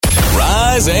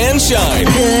rise and shine.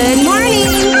 Good morning.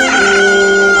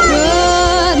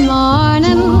 Good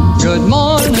morning. Good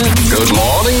morning. Good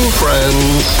morning,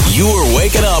 friends. You are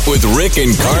waking up with Rick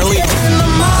and Carly. In the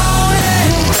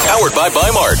morning. Powered by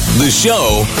Mart. The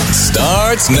show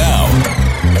starts now.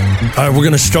 All right, we're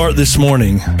going to start this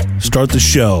morning, start the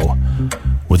show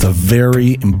with a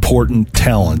very important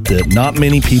talent that not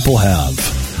many people have.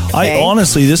 Okay.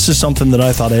 Honestly, this is something that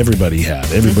I thought everybody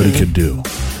had, everybody could do.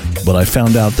 But I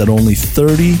found out that only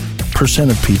 30%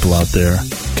 of people out there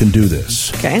can do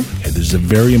this. Okay. This is a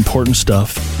very important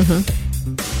stuff.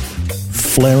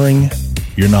 Flaring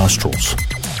your nostrils.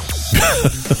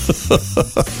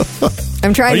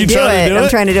 I'm trying to do it. I'm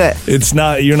trying to do it. It's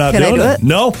not, you're not Can doing I do it? it?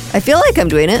 No. I feel like I'm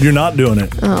doing it. You're not doing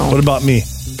it. Oh. What about me?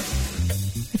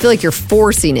 I feel like you're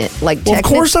forcing it. Like, Well, of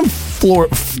course I'm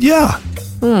yeah.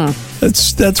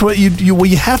 That's what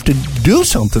you have to do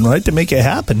something, right, to make it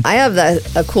happen. I have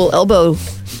a cool elbow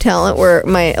talent where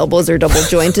my elbows are double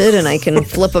jointed and I can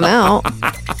flip them out.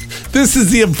 This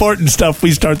is the important stuff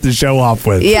we start the show off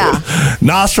with. Yeah.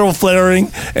 Nostril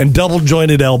flaring and double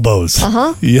jointed elbows.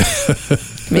 Yeah.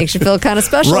 Makes you feel kind of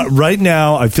special. Right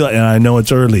now, I feel, and I know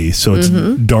it's early, so it's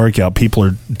dark out. People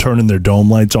are turning their dome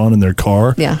lights on in their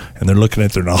car. Yeah. And they're looking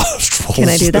at their nostrils. Can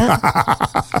I do that?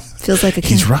 Feels like a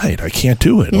He's right. I can't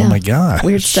do it. Yeah. Oh, my God.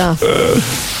 Weird stuff.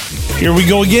 Here we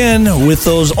go again with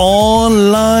those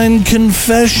online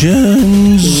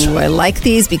confessions. Ooh, I like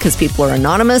these because people are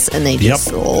anonymous and they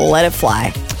just let it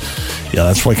fly. Yeah,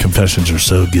 that's why confessions are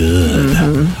so good.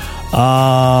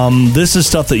 This is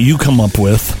stuff that you come up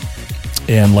with.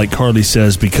 And like Carly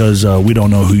says, because we don't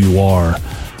know who you are,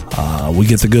 we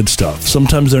get the good stuff.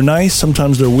 Sometimes they're nice,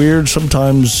 sometimes they're weird,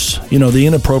 sometimes, the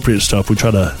inappropriate stuff, we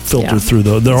try to filter through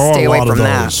those. There are a lot of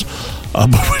those, but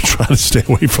we try to stay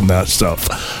away from that stuff.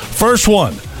 First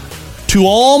one. To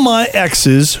all my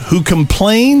exes who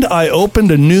complained I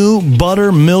opened a new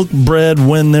buttermilk bread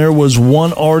when there was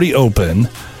one already open,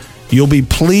 you'll be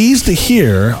pleased to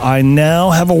hear I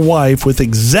now have a wife with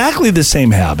exactly the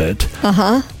same habit.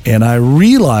 And I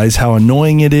realize how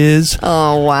annoying it is.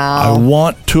 Oh, wow. I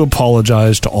want to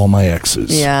apologize to all my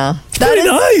exes. Yeah. It's pretty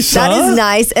nice, That huh? is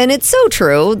nice. And it's so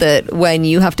true that when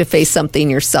you have to face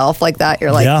something yourself like that,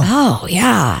 you're like, oh,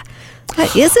 yeah.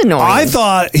 That is annoying. I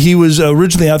thought he was going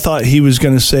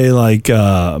to say like,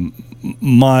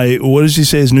 what does he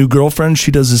say? His new girlfriend?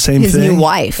 She does the same thing. His new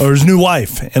wife. Or his new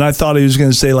wife. And I thought he was going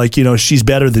to say like, she's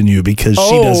better than you because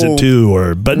she does it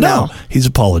too. But no, he's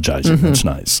apologizing. That's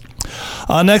nice.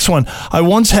 Next one. I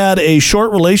once had a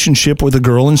short relationship with a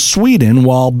girl in Sweden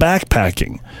while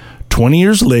backpacking. 20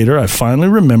 years later, I finally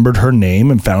remembered her name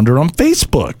and found her on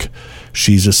Facebook.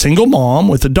 She's a single mom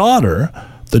with a daughter.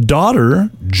 The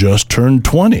daughter just turned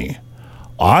 20.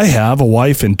 I have a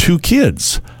wife and 2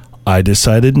 kids. I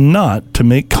decided not to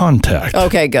make contact.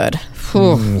 Okay, good.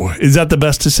 Whew. Is that the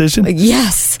best decision?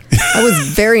 Yes. I was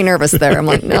very nervous there. I'm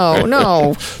like,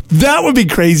 no. That would be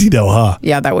crazy though, huh?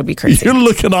 Yeah, that would be crazy. You're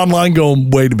looking online going,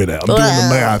 wait a minute, I'm doing the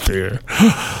math here.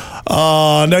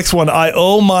 Next one. I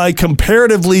owe my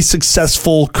comparatively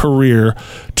successful career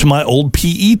to my old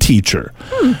PE teacher.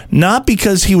 Not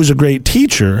because he was a great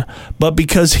teacher, but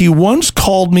because he once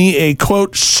called me a,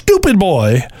 quote, stupid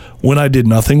boy when I did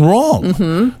nothing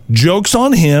wrong. Joke's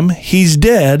on him. He's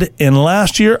dead. And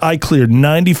last year, I cleared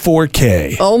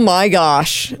 $94K. Oh, my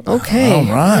gosh. Okay. All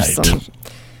right. There's some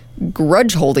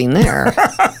grudge holding there.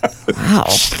 Wow.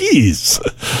 Jeez.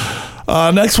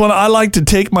 Next one. I like to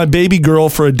take my baby girl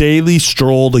for a daily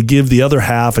stroll to give the other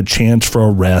half a chance for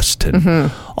a rest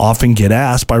and often get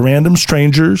asked by random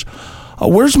strangers,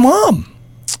 where's mom?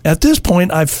 At this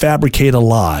point, I fabricate a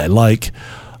lie like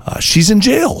she's in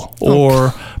jail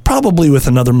or probably with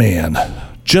another man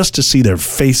just to see their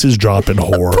faces drop in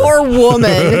horror. Poor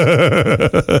woman.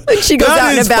 When she goes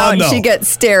out and about and fun, she gets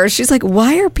stares, she's like,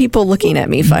 why are people looking at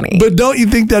me funny? But don't you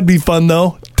think that'd be fun,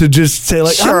 though? To just say,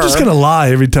 like, Sure. I'm just going to lie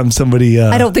every time somebody...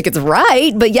 I don't think it's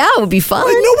right, but yeah, it would be fun.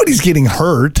 Like, nobody's getting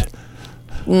hurt.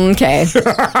 Okay.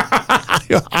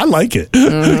 I like it.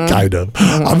 Kind of.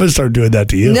 I'm going to start doing that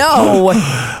to you. No.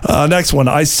 Next one.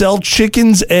 I sell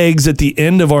chickens' eggs at the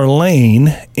end of our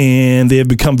lane, and they have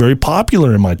become very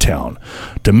popular in my town.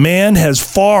 Demand has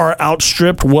far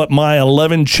outstripped what my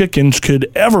 11 chickens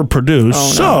could ever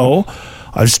produce. So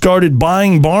I've started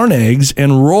buying barn eggs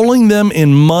and rolling them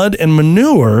in mud and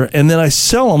manure, and then I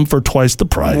sell them for twice the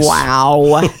price.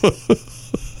 Wow.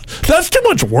 That's too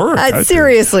much work.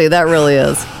 Seriously, that really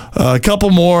is. A couple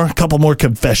more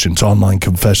confessions, online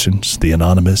confessions, the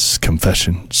anonymous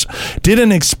confessions. Did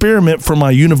an experiment for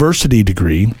my university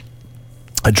degree.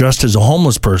 I dressed as a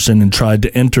homeless person and tried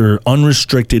to enter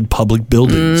unrestricted public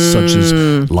buildings, such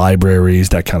as libraries,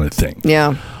 that kind of thing.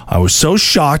 Yeah. I was so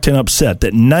shocked and upset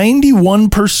that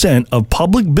 91% of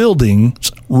public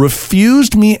buildings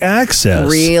refused me access.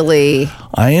 Really?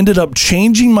 I ended up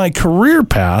changing my career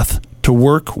path to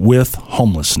work with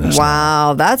homelessness.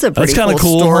 Wow, that's a pretty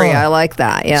cool story. Huh? I like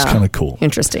that. Yeah. It's kind of cool.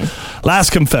 Interesting.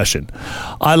 Last confession.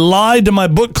 I lied to my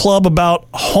book club about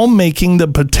homemaking the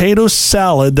potato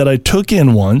salad that I took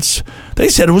in once. They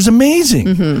said it was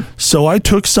amazing. So I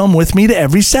took some with me to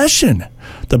every session.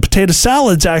 The potato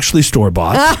salad's actually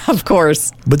store-bought. Of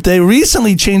course. But they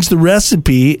recently changed the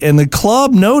recipe, and the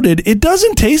club noted it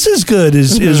doesn't taste as good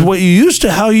as what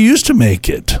how you used to make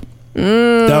it.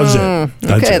 That was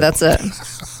it. That's it.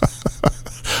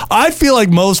 I feel like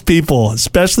most people,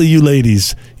 especially you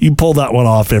ladies, you pull that one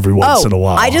off every once in a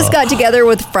while. I just got together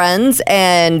with friends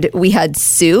and we had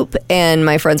soup, and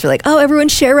my friends were like, "Oh, everyone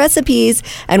share recipes."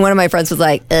 And one of my friends was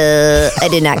like, "I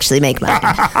didn't actually make mine."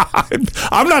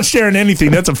 I'm not sharing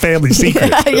anything. That's a family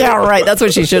secret. Yeah, right. That's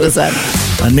what she should have said.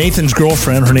 Nathan's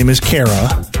girlfriend, her name is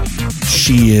Kara.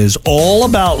 She is all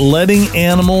about letting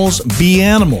animals be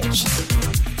animals.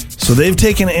 So they've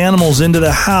taken animals into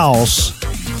the house,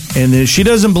 and she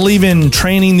doesn't believe in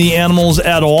training the animals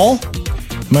at all.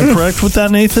 Am I correct with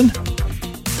that, Nathan?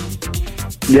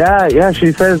 Yeah.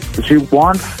 She says she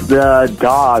wants the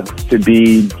dogs to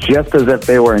be just as if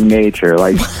they were in nature.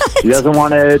 Like, she doesn't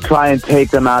want to try and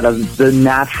take them out of the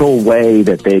natural way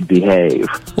that they'd behave.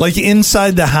 Like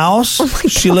inside the house?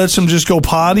 She lets them just go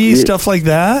potty, stuff like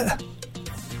that?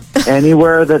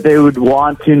 Anywhere that they would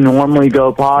want to normally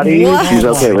go potty, she's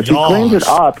okay. But she cleans it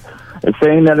up,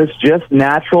 saying that it's just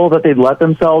natural that they'd let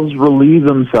themselves relieve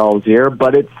themselves here,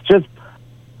 but it's just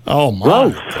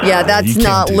gross. Yeah, that's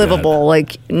not livable. That.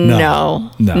 Like,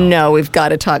 no, we've got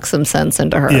to talk some sense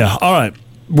into her. Yeah, all right.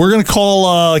 We're going to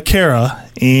call Kara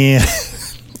and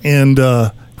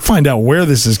find out where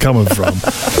this is coming from.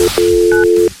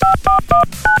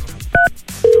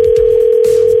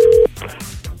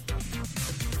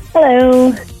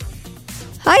 Hello.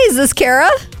 Hi, is this Kara?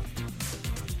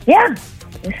 Yeah,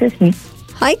 this is me.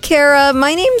 Hi, Kara.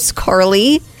 My name's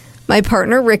Carly. My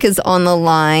partner Rick is on the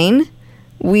line.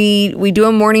 We do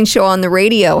a morning show on the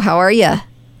radio. How are you?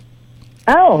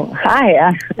 Oh,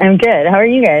 hi. I'm good. How are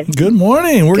you guys? Good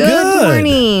morning. We're good. Good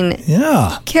morning.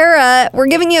 Yeah. Kara, we're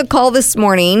giving you a call this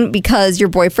morning because your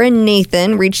boyfriend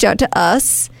Nathan reached out to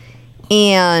us.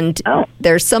 And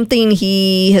there's something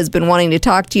he has been wanting to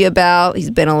talk to you about. He's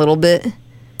been a little bit...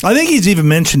 I think he's even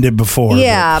mentioned it before.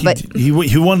 Yeah, but... He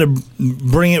wanted to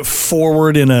bring it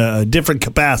forward in a different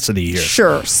capacity here.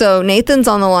 Sure. So Nathan's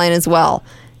on the line as well.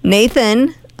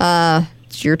 Nathan,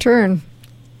 it's your turn.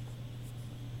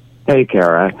 Hey,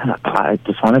 Kara. I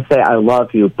just want to say I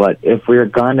love you, but if we're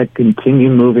going to continue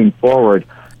moving forward,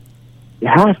 you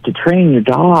have to train your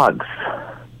dogs.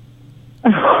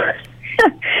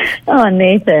 Oh,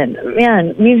 Nathan,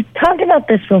 man, we've talked about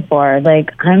this before.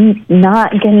 Like, I'm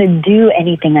not going to do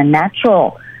anything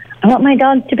unnatural. I want my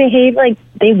dogs to behave like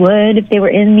they would if they were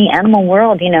in the animal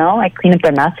world, I clean up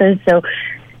their messes. So,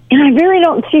 I really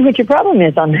don't see what your problem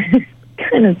is on this.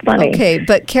 Kind of funny. Okay,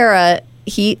 but Kara,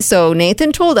 so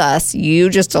Nathan told us you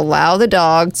just allow the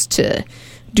dogs to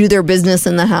do their business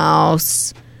in the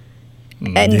house.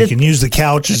 And they can use the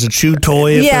couch as a chew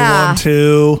toy if they want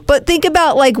to. But think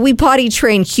about, like, we potty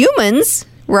train humans,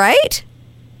 right?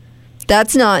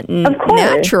 That's not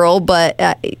natural, but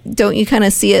don't you kind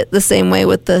of see it the same way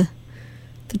with the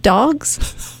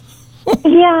dogs?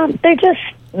 Yeah, they're just...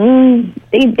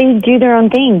 they do their own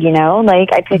thing,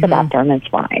 Like, I pick up after them, it's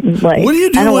fine. Like, what do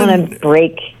you do? I don't want to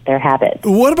break their habits.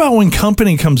 What about when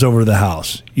company comes over to the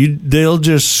house? They'll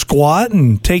just squat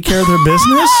and take care of their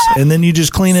business, and then you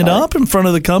just clean it up in front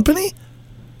of the company?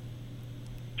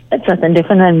 It's nothing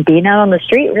different than being out on the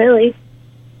street, really.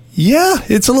 Yeah,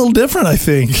 it's a little different, I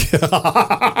think.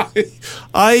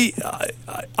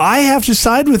 I have to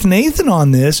side with Nathan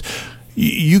on this.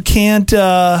 You can't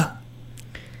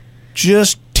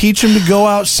just teach them to go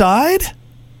outside?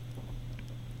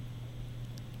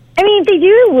 I mean, they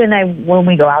do when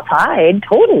we go outside,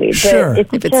 totally. Sure.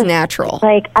 But if it's natural.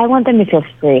 Like, I want them to feel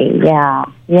free. Yeah.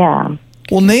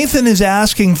 Well, Nathan is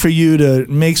asking for you to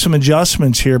make some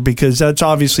adjustments here because that's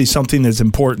obviously something that's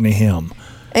important to him.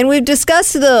 And we've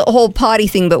discussed the whole potty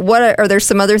thing, but are there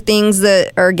some other things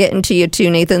that are getting to you too,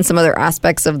 Nathan? Some other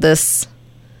aspects of this?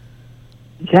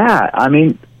 Yeah, I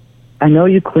mean, I know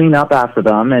you clean up after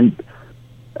them, and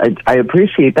I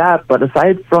appreciate that, but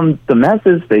aside from the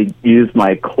messes, they use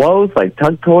my clothes like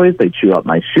tug toys. They chew up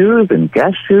my shoes and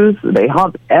guest shoes. They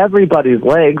hump everybody's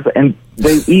legs, and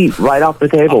they eat right off the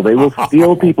table. They will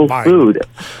steal people's food.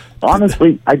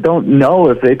 Honestly, I don't know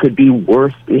if they could be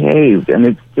worse behaved, and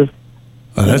it's just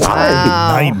that's a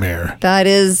nightmare.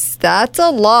 That's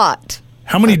a lot.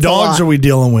 How many dogs are we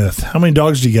dealing with? How many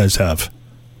dogs do you guys have?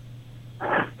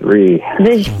 3.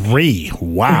 3.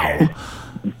 Wow.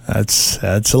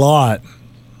 That's a lot.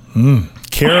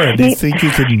 Kara, do you think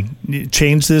you can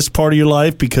change this part of your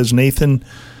life because Nathan,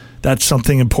 that's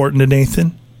something important to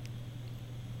Nathan?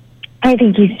 I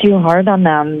think he's too hard on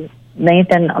them.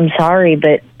 Nathan, I'm sorry,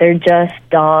 but they're just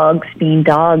dogs being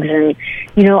dogs. And,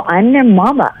 I'm their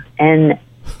mama. And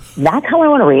that's how I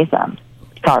want to raise them.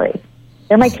 Sorry.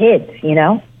 They're my kids,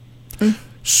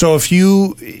 So if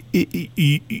you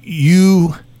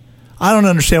I don't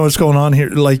understand what's going on here.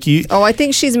 I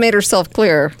think she's made herself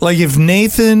clear. Like if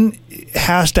Nathan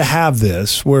has to have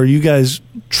this, where you guys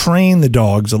train the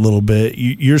dogs a little bit,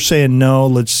 you're saying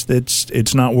no.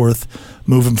 It's not worth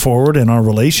moving forward in our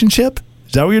relationship.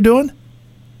 Is that what you're doing?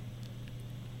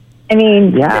 I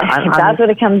mean, if that's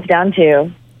what it comes down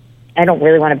to. I don't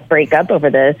really want to break up over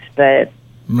this, but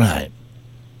right.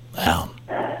 Wow.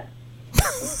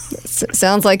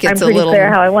 Sounds like it's I'm pretty a little clear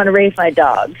how I want to raise my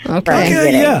dogs.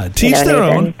 Okay, yeah. Teach their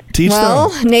own.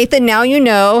 Nathan, now you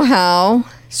know how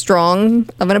strong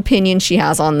of an opinion she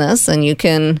has on this, and you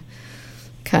can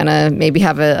kind of maybe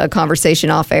have a conversation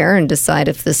off air and decide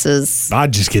if this is...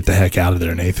 I'd just get the heck out of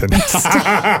there, Nathan.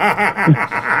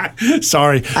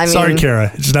 Sorry,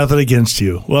 Kara. It's nothing against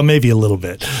you. Well, maybe a little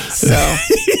bit. So,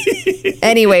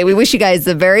 anyway, we wish you guys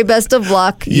the very best of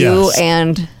luck, you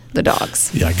and the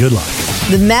dogs. Yeah, good luck.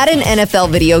 The Madden NFL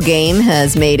video game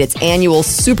has made its annual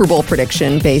Super Bowl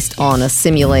prediction based on a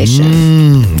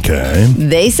simulation. Okay.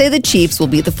 They say the Chiefs will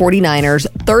beat the 49ers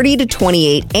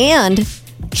 30-28, and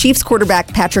Chiefs quarterback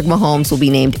Patrick Mahomes will be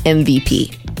named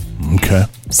MVP. Okay.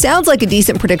 Sounds like a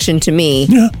decent prediction to me.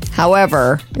 Yeah.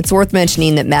 However, it's worth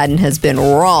mentioning that Madden has been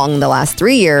wrong the last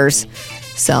 3 years.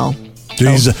 So...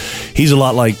 He's a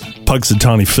lot like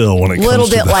Punxsutawney Phil when it comes to little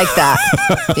bit like that.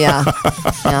 Yeah.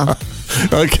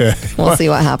 Okay. We'll see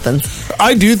what happens.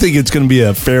 I do think it's going to be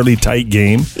a fairly tight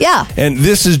game. Yeah. And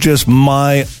this is just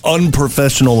my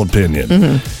unprofessional opinion.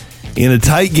 Mm-hmm. In a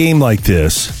tight game like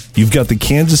this, you've got the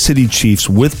Kansas City Chiefs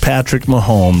with Patrick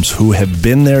Mahomes, who have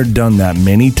been there, done that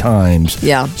many times.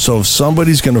 Yeah. So if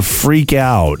somebody's going to freak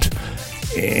out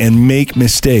and make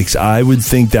mistakes, I would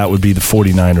think that would be the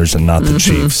 49ers and not the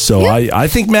Chiefs. So I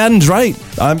think Madden's right.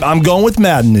 I'm going with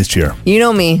Madden this year. You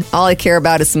know me. All I care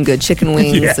about is some good chicken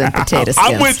wings and potato skins.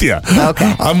 I'm with you.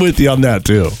 Okay. I'm with you on that,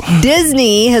 too.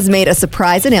 Disney has made a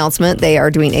surprise announcement. They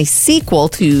are doing a sequel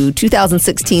to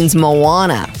 2016's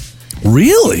Moana.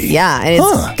 Really? Yeah, and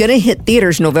it's going to hit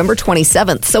theaters November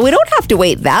 27th, so we don't have to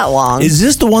wait that long. Is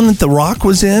this the one that The Rock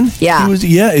was in? Yeah.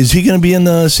 Is he going to be in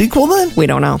the sequel then? We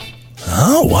don't know.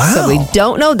 Oh, wow. So we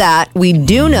don't know that. We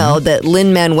do know that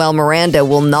Lin-Manuel Miranda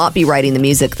will not be writing the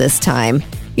music this time.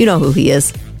 You know who he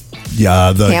is.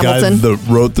 Yeah, the Hamilton. guy that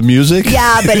wrote the music?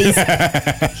 Yeah, but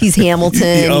he's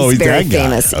Hamilton. He's very that guy.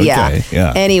 famous. Okay,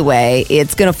 yeah. Anyway,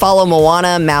 it's going to follow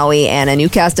Moana, Maui, and a new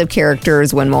cast of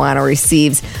characters. When Moana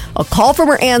receives a call from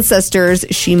her ancestors,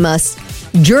 she must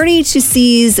journey to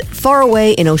seas far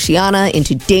away in Oceania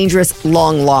into dangerous,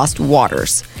 long-lost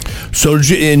waters. So,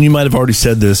 and you might have already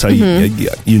said this.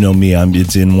 You know me.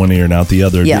 It's in one ear and out the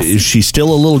other. Yes. Is she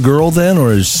still a little girl then,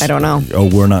 or is... I don't know. Oh,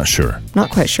 we're not sure.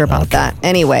 Not quite sure about that.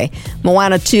 Anyway,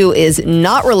 Moana 2 is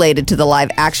not related to the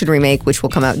live-action remake, which will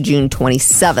come out June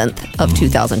 27th of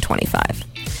 2025.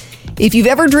 If you've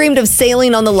ever dreamed of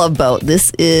sailing on the Love Boat,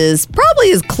 this is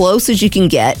probably as close as you can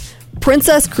get.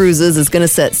 Princess Cruises is going to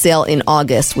set sail in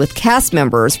August with cast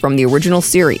members from the original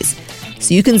series.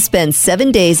 So you can spend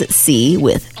 7 days at sea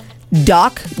with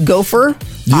Doc Gopher,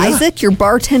 Isaac, your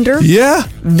bartender,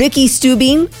 Vicky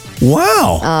Stubing,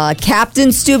 Captain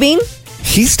Stubing.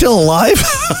 He's still alive?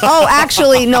 Oh,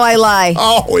 actually, no, I lie.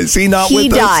 Oh, is he not with us? He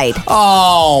died.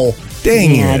 Oh,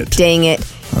 dang it. Dang it.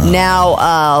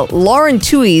 Now, Lauren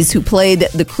Tuies, who played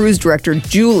the cruise director,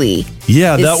 Julie.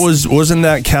 Yeah, wasn't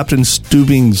that Captain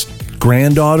Stubing's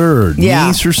granddaughter or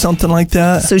niece or something like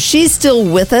that? So she's still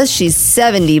with us. She's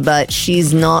 70, but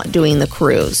she's not doing the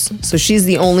cruise. So she's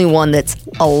the only one that's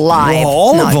alive. Well,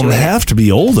 all of them have to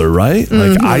be older, right?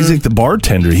 Like Isaac the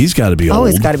bartender, he's got to be old. Oh,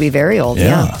 he's got to be very old,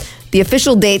 yeah. The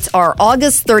official dates are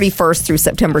August 31st through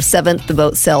September 7th. The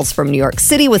boat sails from New York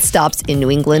City with stops in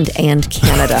New England and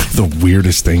Canada. The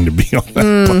weirdest thing to be on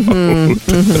that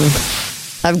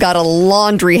boat. I've got a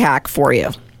laundry hack for you.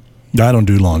 I don't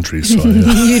do laundry, so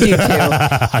You do too.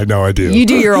 I know I do. You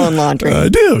do your own laundry. I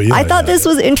do. Yeah, I thought this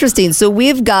was interesting. So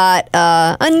we've got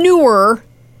a newer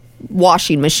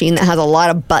washing machine that has a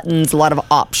lot of buttons, a lot of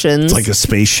options. It's like a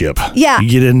spaceship. Yeah. You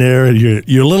get in there and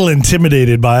you're a little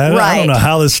intimidated by it. Right. I don't know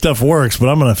how this stuff works, but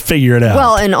I'm going to figure it out.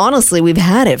 Well, and honestly, we've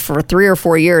had it for 3 or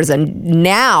 4 years, and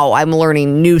now I'm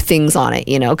learning new things on it,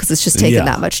 because it's just taking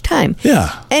that much time.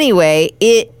 Yeah. Anyway,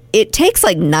 it takes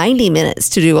like 90 minutes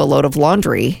to do a load of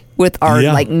laundry with our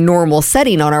like normal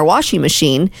setting on our washing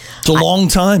machine. It's a long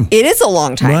time. It is a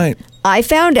long time. Right. I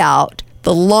found out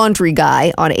the laundry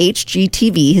guy on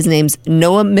HGTV, his name's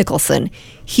Noah Mickelson.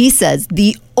 He says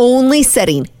the only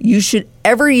setting you should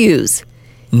ever use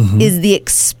is the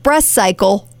express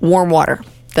cycle warm water.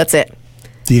 That's it.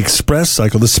 The express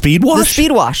cycle, the speed wash? The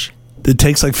speed wash. It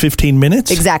takes like 15 minutes?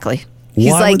 Exactly.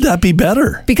 Why would that be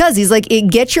better? Because he's like,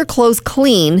 it gets your clothes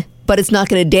clean, but it's not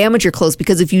going to damage your clothes,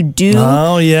 because if you do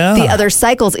the other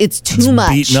cycles, it's too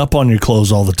much. Beating up on your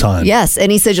clothes all the time. Yes,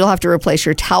 and he said you'll have to replace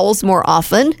your towels more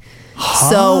often.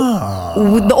 So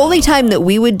the only time that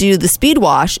we would do the speed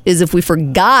wash is if we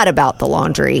forgot about the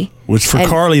laundry. Which for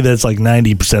Carly, that's like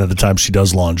 90% of the time she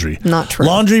does laundry. Not true.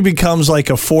 Laundry becomes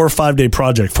like a 4 or 5 day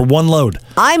project for one load.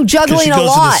 I'm juggling a lot. She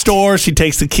goes to the store. She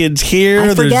takes the kids here.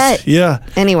 I forget. Yeah.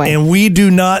 Anyway. And we do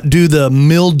not do the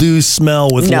mildew smell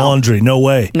with laundry. No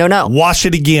way. No. Wash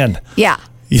it again. Yeah.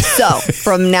 So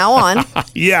from now on,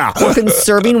 we're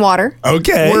conserving water.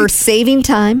 Okay. We're saving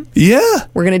time. Yeah.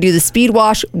 We're going to do the speed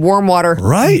wash, warm water.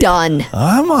 Right. Done.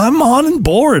 I'm on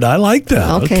board. I like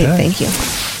that. Okay, thank you.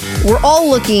 We're all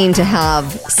looking to have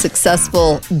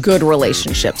successful, good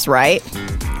relationships, right?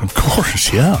 Of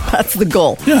course, yeah. That's the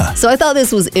goal. Yeah. So I thought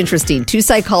this was interesting. 2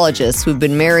 psychologists who've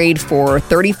been married for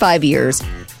 35 years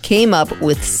came up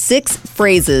with 6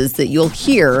 phrases that you'll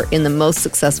hear in the most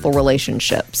successful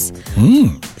relationships.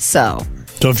 So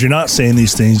if you're not saying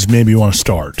these things, maybe you want to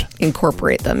start.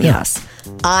 Incorporate them, yes.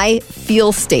 I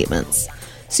feel statements.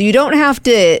 So you don't have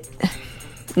to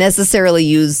necessarily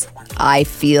use I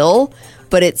feel,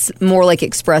 but it's more like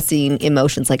expressing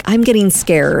emotions, like I'm getting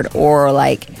scared, or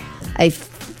like I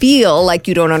feel like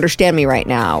you don't understand me right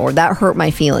now, or that hurt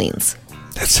my feelings.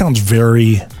 That sounds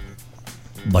very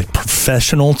like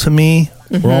professional to me.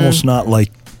 We're almost not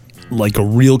like a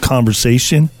real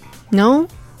conversation. No?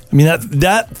 I mean,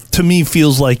 that to me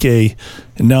feels like and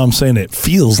now I'm saying it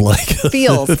feels like it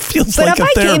feels but like if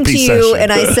I came to you session.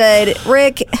 and I said,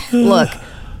 Rick, look,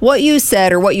 what you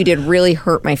said or what you did really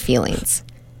hurt my feelings.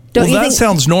 Don't you think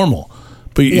sounds normal.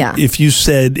 But if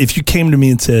you came to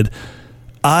me and said,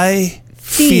 I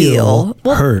feel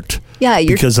hurt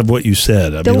because of what you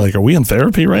said, I'd be like, are we in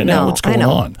therapy right now? What's going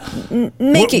on?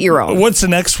 Make it your own. What's the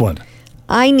next one?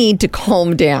 I need to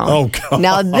calm down. Oh, God.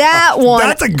 Now that one...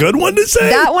 That's a good one to say?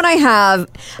 That one I have.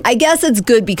 I guess it's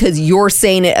good because you're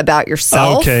saying it about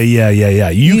yourself. Okay, yeah.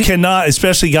 You cannot,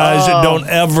 especially guys that don't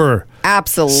ever...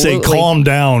 Absolutely. Say calm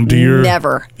down to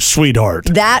your sweetheart.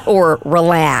 That or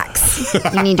relax.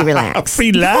 You need to relax.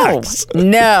 Relax.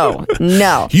 No.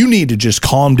 You need to just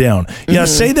calm down. Yeah,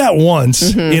 say that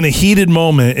once in a heated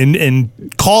moment and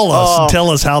call us and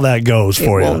tell us how that goes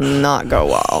for you. It will not go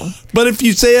well. But if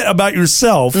you say it about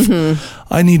yourself,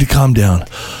 I need to calm down.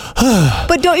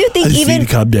 But don't you think I just even need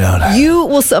to calm down. You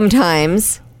will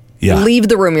sometimes leave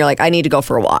the room. You're like, I need to go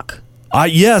for a walk.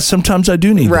 Sometimes I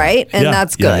do need that. Right? And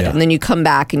that's good. And then you come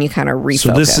back and you kind of refocus.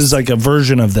 So this is like a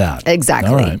version of that. Exactly.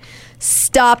 All right.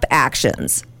 Stop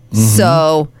actions.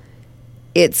 So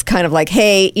it's kind of like,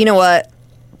 hey, you know what?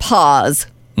 Pause.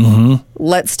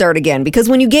 Let's start again. Because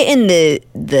when you get in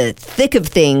the thick of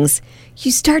things, you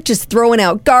start just throwing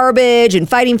out garbage and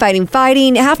fighting.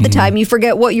 Half the time you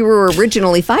forget what you were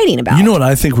originally fighting about. You know what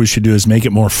I think we should do is make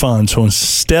it more fun. So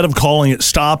instead of calling it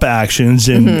stop actions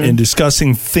and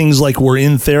discussing things like we're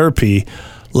in therapy,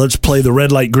 let's play the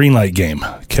red light, green light game.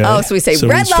 Okay. Oh, so we say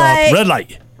red light. Red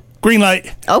light. Green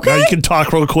light. Okay. Now you can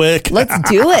talk real quick. Let's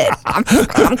do it.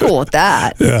 I'm cool with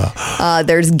that. Yeah.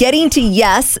 There's getting to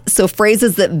yes. So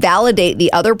phrases that validate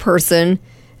the other person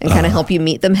and kind of help you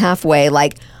meet them halfway.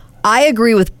 Like, I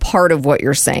agree with part of what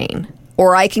you're saying,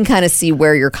 or I can kind of see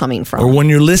where you're coming from. Or when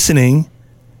you're listening,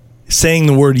 saying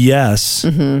the word yes,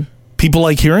 people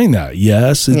like hearing that.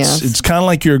 Yes. It's kind of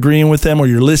like you're agreeing with them, or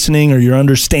you're listening, or you're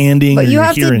understanding, but or you're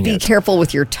have hearing to be careful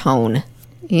with your tone.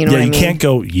 You know what I mean? You can't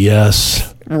go,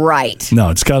 yes. Right. No,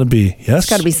 it's got to be, yes. It's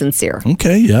got to be sincere.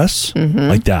 Okay, yes.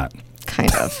 Like that.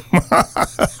 Kind of.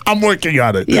 I'm working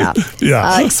on it.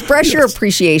 Yeah. Express your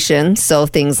appreciation. So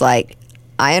things like,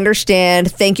 I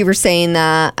understand. Thank you for saying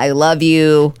that. I love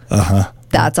you.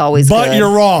 That's always but good.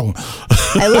 You're wrong.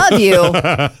 I love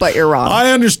you, but you're wrong.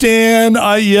 I understand.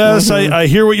 I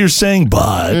hear what you're saying,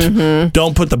 but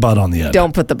don't put the but on the end.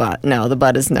 Don't put the but. No, the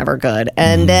but is never good.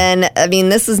 And then, I mean,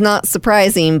 this is not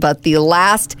surprising, but the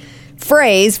last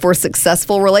phrase for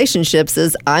successful relationships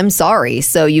is I'm sorry.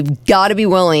 So you've got to be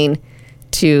willing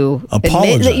to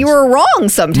apologize. Admit that you were wrong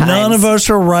sometimes. None of us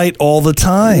are right all the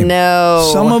time. No.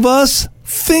 Some of us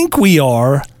think we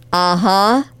are.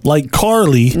 Uh-huh. Like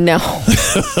Carly. No. No.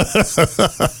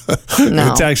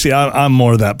 It's actually, I'm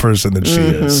more that person than she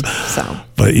is. So.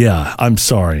 But yeah, I'm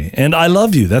sorry. And I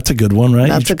love you. That's a good one, right?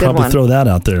 That's you should a good probably one. throw that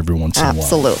out there every once in a while.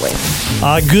 Absolutely.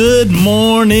 Good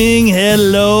morning.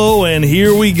 Hello. And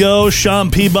here we go.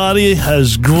 Sean Peabody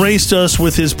has graced us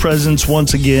with his presence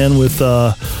once again with...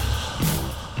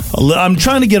 I'm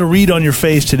trying to get a read on your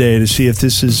face today to see if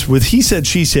this is with he said,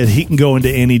 she said. He can go into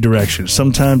any direction.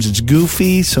 Sometimes it's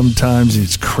goofy. Sometimes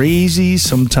it's crazy.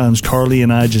 Sometimes Carly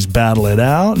and I just battle it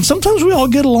out. And sometimes we all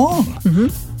get along.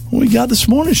 What we got this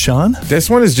morning, Sean? This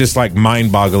one is just like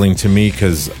mind-boggling to me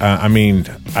because,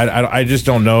 I just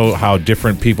don't know how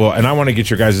different people, and I want to get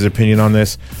your guys' opinion on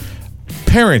this.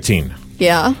 Parenting.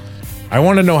 Yeah. I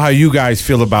want to know how you guys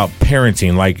feel about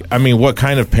parenting. Like, I mean, what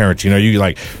kind of parenting? Are you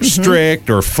like strict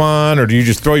or fun, or do you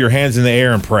just throw your hands in the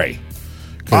air and pray?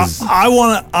 I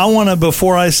want to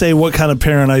before I say what kind of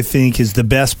parent I think is the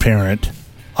best parent,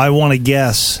 I want to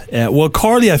guess at, well,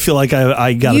 Carly, I feel like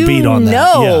I got a beat on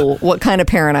that. You know what kind of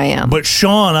parent I am. But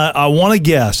Sean, I want to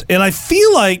guess. And I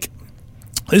feel like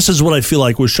this is what I feel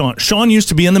like with Sean. Sean used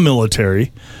to be in the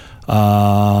military.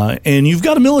 And you've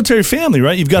got a military family,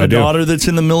 right? You've got a daughter that's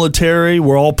in the military.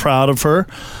 We're all proud of her.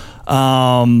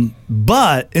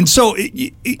 So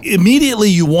immediately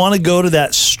you want to go to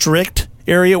that strict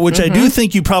area, which I do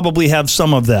think you probably have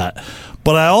some of that.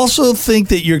 But I also think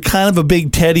that you're kind of a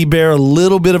big teddy bear, a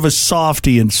little bit of a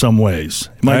softie in some ways.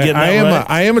 Am I getting that right?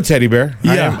 I am a teddy bear.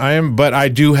 Yeah. I am, but I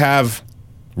do have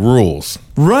rules.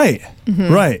 Right,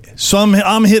 right. So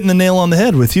I'm hitting the nail on the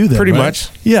head with you then, Pretty right? much.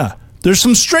 Yeah. There's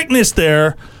some strictness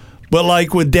there, but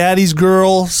like with Daddy's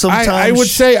Girl, sometimes I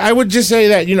would just say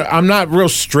that, I'm not real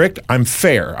strict. I'm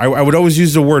fair. I would always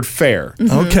use the word fair.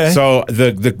 Okay. So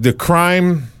the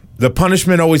crime, the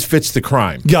punishment always fits the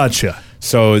crime. Gotcha.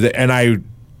 So and I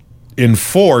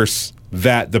enforce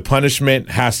that the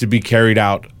punishment has to be carried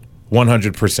out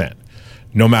 100%,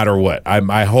 no matter what.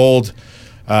 I hold.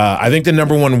 I think the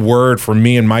number one word for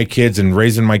me and my kids and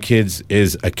raising my kids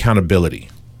is accountability.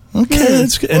 Okay,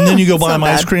 that's good. And then you go buy them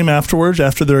ice cream afterwards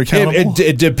after they're accountable?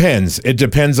 It depends. It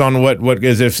depends on what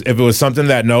is. If it was something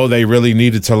that, no, they really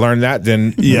needed to learn that,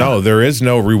 then no, there is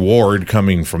no reward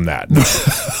coming from that.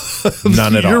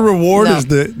 None at all. Your reward is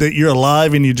that you're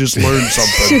alive and you just learned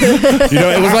something.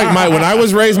 It was like when I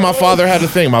was raised, my father had a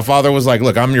thing. My father was like,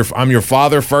 look, I'm your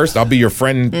father first. I'll be your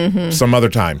friend some other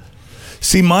time.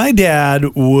 See, my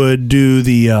dad would do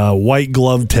the white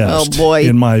glove test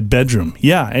in my bedroom.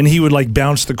 Yeah, and he would like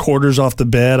bounce the quarters off the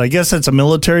bed. I guess that's a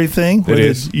military thing. It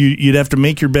is. You'd have to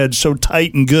make your bed so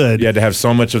tight and good. You had to have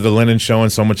so much of the linen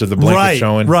showing, so much of the blanket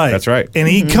showing. Right. That's right. And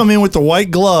he'd come in with the white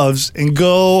gloves and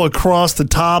go across the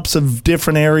tops of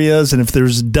different areas, and if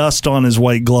there's dust on his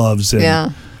white gloves.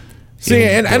 And, See,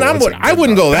 and I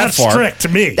wouldn't go that far. That's strict to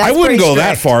me. I wouldn't go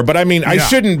that far, but I mean, I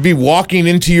shouldn't be walking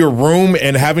into your room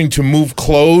and having to move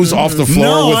clothes off the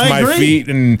floor with my feet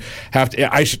and have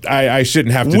to. I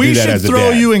shouldn't have to do that as a dad. We should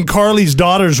throw you in Carly's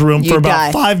daughter's room for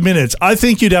about 5 minutes. I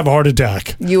think you'd have a heart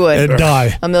attack. You would. And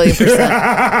die. 1,000,000%.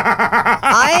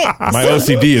 My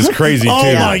OCD is crazy, too.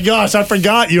 Oh, my gosh. I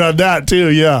forgot you had that, too.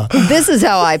 Yeah. This is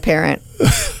how I parent.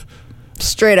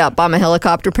 Straight up, I'm a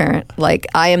helicopter parent. Like,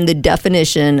 I am the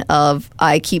definition of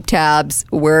I keep tabs.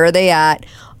 Where are they at?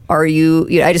 Are you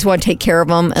I just want to take care of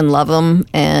them and love them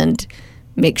and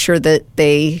make sure that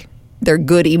they're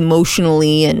good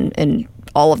emotionally and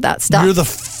all of that stuff. You're the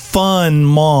fun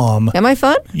mom. Am I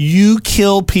fun? You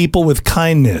kill people with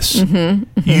kindness.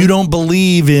 You don't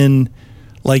believe in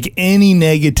like any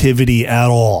negativity at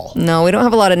all. No, we don't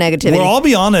have a lot of negativity. Well, I'll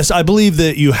be honest. I believe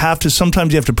that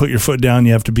sometimes you have to put your foot down.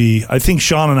 You have to be, I think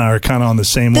Sean and I are kind of on the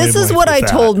same wavelength. This is what I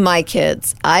told my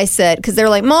kids. I said, because they're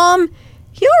like, Mom, you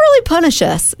don't really punish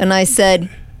us. And I said,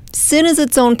 sin is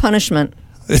its own punishment.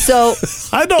 So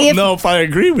I don't know if I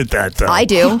agree with that, though. I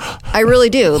do. I really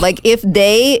do. Like, if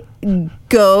they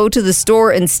go to the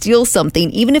store and steal something,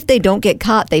 even if they don't get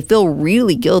caught, they feel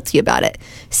really guilty about it.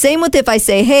 Same with if I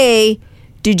say, hey,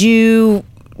 did you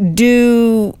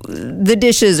do the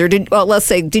dishes or let's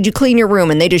say, did you clean your room?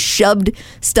 And they just shoved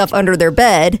stuff under their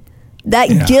bed.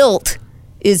 That guilt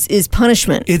is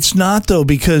punishment. It's not, though,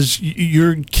 because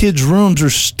your kids' rooms are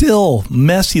still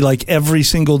messy like every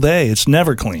single day. It's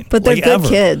never clean. But they're like, good ever.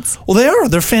 kids. Well, they are.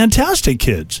 They're fantastic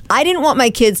kids. I didn't want my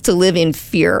kids to live in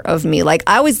fear of me. Like,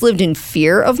 I always lived in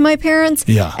fear of my parents.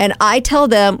 Yeah. And I tell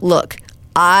them, look,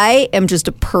 I am just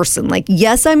a person. Like,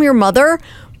 yes, I'm your mother,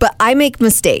 but I make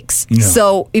mistakes. Yeah.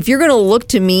 So if you're going to look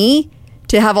to me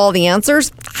to have all the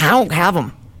answers, I don't have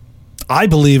them. I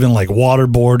believe in like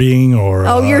waterboarding or.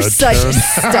 Oh, you're such.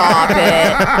 Stop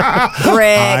it,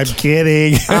 Rick. I'm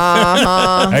kidding.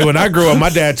 Hey, when I grew up, my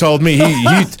dad told me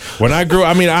when I grew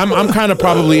up, I mean, I'm kind of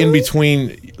probably in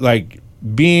between, like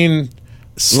being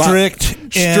strict.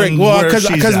 Well,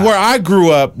 because where I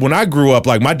grew up, when I grew up,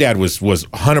 like my dad was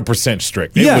 100%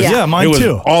 strict. Mine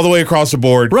too. All the way across the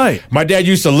board. Right. My dad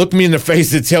used to look me in the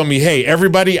face and tell me, "Hey,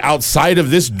 everybody outside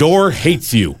of this door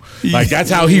hates you." Like that's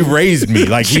how he raised me.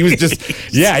 Like he was just,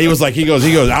 he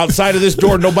goes, outside of this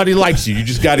door, nobody likes you. You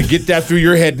just got to get that through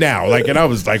your head now. Like, and I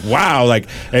was like, wow, like,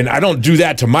 and I don't do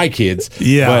that to my kids.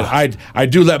 Yeah. But I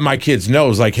do let my kids know,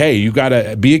 it's like, hey, you got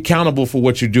to be accountable for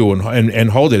what you do and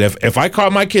hold it. If I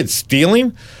caught my kids stealing,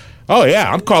 oh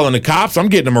yeah, I'm calling the cops. I'm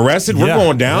getting them arrested. We're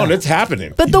going down. It's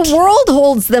happening. But the world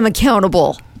holds them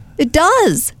accountable. It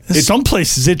does. In some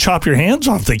places, they chop your hands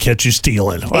off if they catch you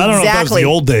stealing. Well, I don't know if that was the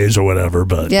old days or whatever,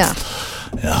 but yeah.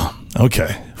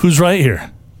 Okay, who's right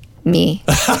here? Me.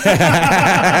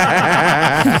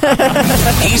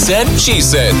 He said, she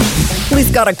said.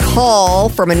 Police got a call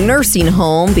from a nursing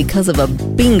home because of a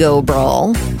bingo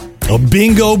brawl. A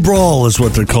bingo brawl is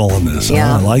what they're calling this.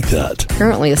 Yeah. I like that.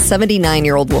 Apparently, a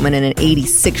 79-year-old woman and an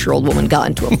 86-year-old woman got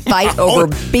into a fight over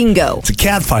bingo. It's a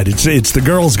cat fight. It's the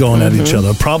girls going at each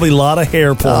other. Probably a lot of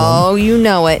hair pulling. Oh, you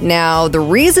know it. Now, the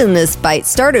reason this fight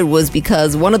started was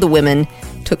because one of the women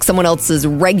took someone else's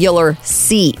regular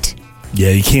seat.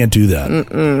 Yeah, you can't do that.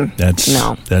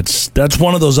 That's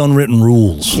one of those unwritten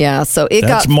rules. Yeah, so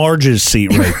that's Marge's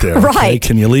seat right there. Right. Okay?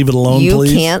 Can you leave it alone,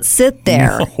 please? You can't sit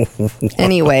there. No.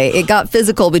 Anyway, it got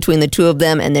physical between the two of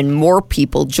them, and then more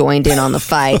people joined in on the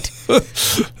fight.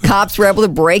 Cops were able to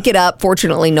break it up.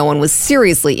 Fortunately, no one was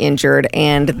seriously injured,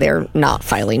 and they're not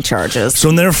filing charges. So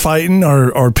when they're fighting,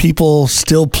 are people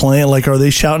still playing? Like, are they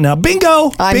shouting out,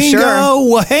 bingo? I'm bingo. sure.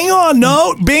 Well, hang on.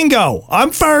 No, bingo.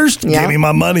 I'm first. Yeah. Give me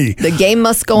my money. The game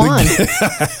must go on.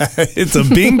 It's a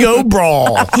bingo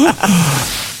brawl.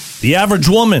 The average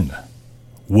woman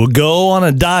will go on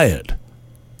a diet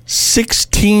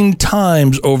 16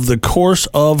 times over the course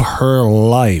of her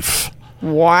life.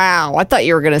 Wow. I thought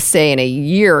you were going to say in a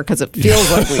year because it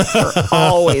feels like we're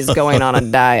always going on a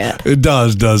diet. It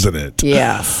does, doesn't it?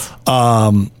 Yes.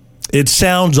 It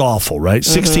sounds awful, right?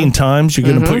 16 times you're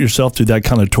going to put yourself through that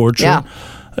kind of torture. Yeah.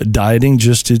 Dieting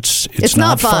it's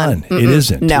not fun. It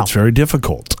isn't. No. It's very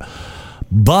difficult.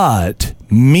 But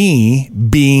me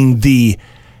being the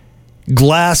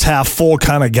glass half full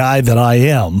kind of guy that I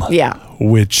am,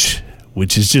 which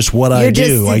is just what I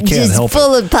do. I can't help it.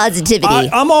 Full of positivity.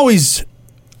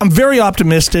 I'm very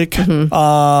optimistic. This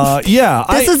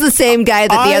is the same guy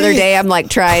that the other day I'm like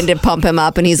trying to pump him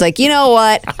up, and he's like, you know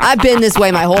what? I've been this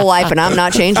way my whole life, and I'm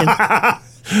not changing.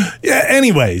 Yeah.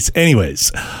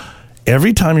 Anyways.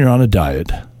 Every time you're on a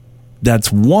diet,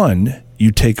 that's one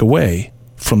you take away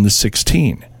from the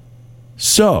 16.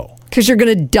 So. Because you're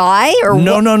going to die? Or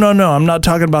No. I'm not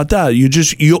talking about that.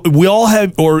 We all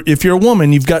have, or if you're a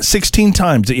woman, you've got 16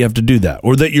 times that you have to do that,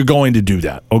 or that you're going to do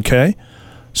that, okay?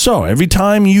 So every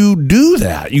time you do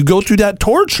that, you go through that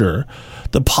torture,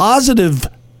 the positive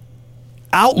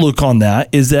outlook on that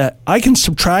is that I can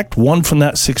subtract one from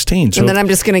that 16. So and then I'm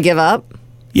just going to give up?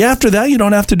 Yeah, after that, you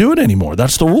don't have to do it anymore.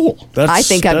 That's the rule. I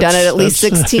think I've done it at least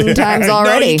 16 times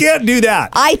already. No, you can't do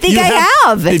that. I think I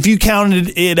have. If you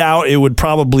counted it out, it would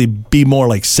probably be more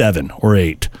like 7 or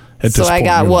 8 at this point. So I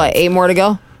got, 8 more to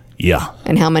go? Yeah.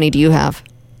 And how many do you have?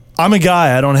 I'm a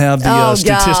guy. I don't have the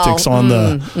statistics on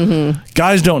the...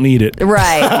 Guys don't need it.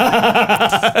 Right.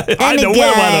 I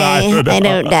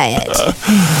don't diet.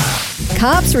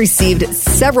 Cops received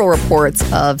several reports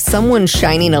of someone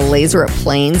shining a laser at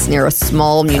planes near a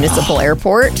small municipal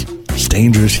airport. It's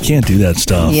dangerous. You can't do that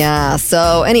stuff. Yeah.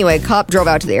 So anyway, cop drove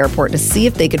out to the airport to see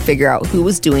if they could figure out who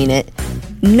was doing it.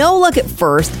 No luck at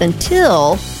first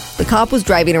until the cop was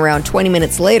driving around 20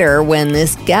 minutes later when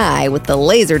this guy with the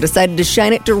laser decided to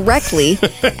shine it directly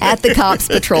at the cop's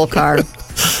patrol car.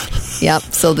 Yep.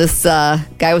 So this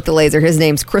guy with the laser, his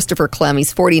name's Christopher Clem.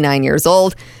 He's 49 years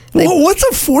old. What's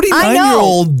a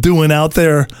 49-year-old doing out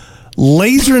there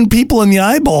lasering people in the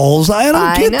eyeballs? I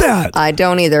don't get that. I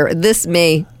don't either. This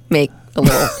may make a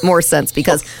little more sense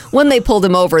because when they pulled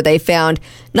him over, they found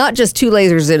not just 2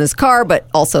 lasers in his car, but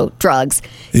also drugs.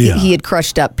 Yeah. He had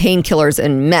crushed up painkillers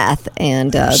and meth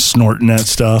and snorting that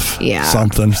stuff. Yeah,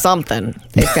 something.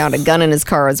 They found a gun in his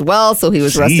car as well, so he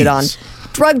was arrested on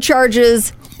drug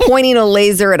charges, pointing a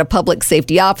laser at a public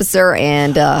safety officer,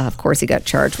 and of course, he got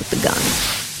charged with the gun.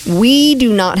 We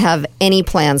do not have any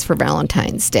plans for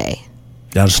Valentine's Day.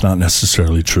 That's not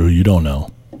necessarily true. You don't know.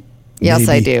 Yes,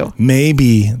 I do.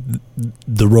 Maybe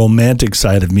the romantic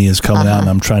side of me is coming out, and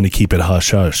I'm trying to keep it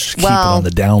hush-hush. Keep it on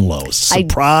the down low.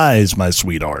 Surprise, my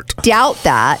sweetheart. Doubt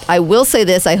that. I will say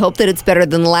this. I hope that it's better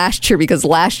than last year because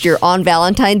last year on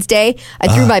Valentine's Day,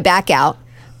 I threw my back out,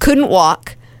 couldn't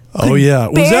walk. Oh, yeah.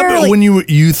 Was that when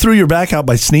you threw your back out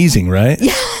by sneezing, right?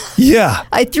 Yeah. Yeah.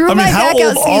 I threw my back out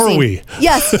sneezing. How old are we?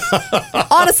 Yes.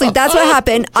 Honestly, that's what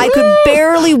happened. I could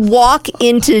barely walk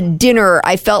into dinner.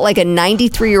 I felt like a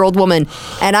 93-year-old woman.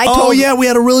 And I told... Oh, yeah. We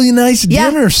had a really nice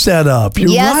dinner set up.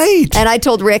 You're right. And I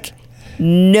told Rick,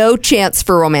 no chance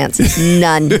for romance.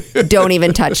 None. Don't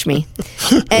even touch me.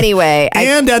 Anyway.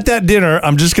 And at that dinner,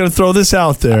 I'm just going to throw this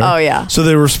out there. Oh, yeah. So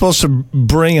they were supposed to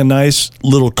bring a nice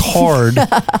little card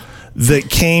that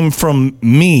came from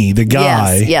me, the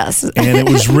guy. Yes. And it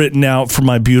was written out for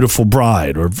my beautiful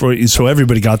bride. So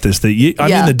everybody got this. I mean,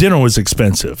 the dinner was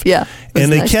expensive. Yeah. And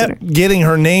they kept getting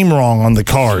her name wrong on the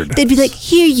card. They'd be like,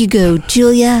 here you go,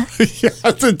 Julia.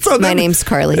 My name's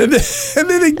Carly. And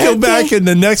then they'd go back, and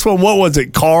the next one, what was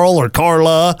it, Carl or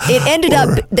Carla? It ended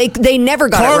up, they never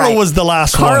got Carla it right. Carla was the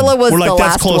last one. Carla was We're like, the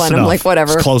that's last close one. enough. I'm like,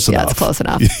 whatever. It's close enough. Yeah, it's close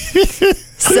enough.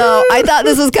 So I thought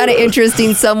this was kind of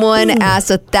interesting. Someone asked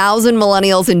 1,000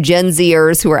 millennials and Gen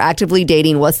Zers who are actively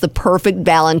dating, what's the perfect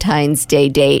Valentine's Day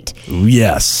date?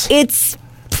 Yes. It's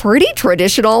pretty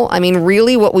traditional. I mean,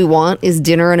 really what we want is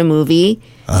dinner and a movie.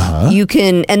 You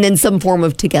can, and then some form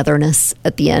of togetherness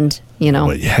at the end, you know.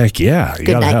 Well, heck yeah. You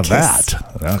got to have kiss.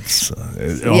 that.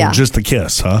 That's just a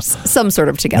kiss, huh? Some sort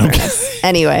of togetherness. Okay.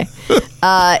 Anyway,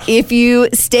 if you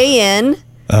stay in,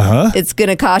 it's going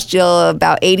to cost you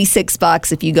about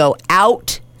 $86 if you go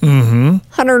out.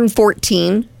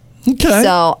 $114. Okay.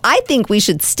 So I think we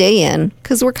should stay in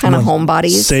because we're kind of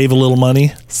homebodies. Save a little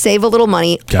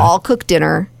money. Okay. All cook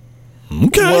dinner.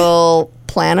 Okay. We'll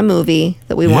plan a movie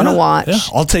that we want to watch. Yeah.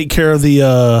 I'll take care of the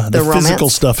physical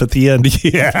stuff at the end.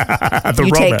 Yeah.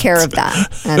 You take care of that.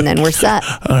 And then we're set.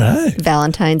 All right.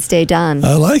 Valentine's Day done.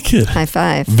 I like it. High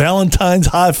five. Valentine's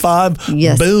high five.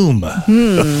 Yes. Boom.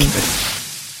 Okay.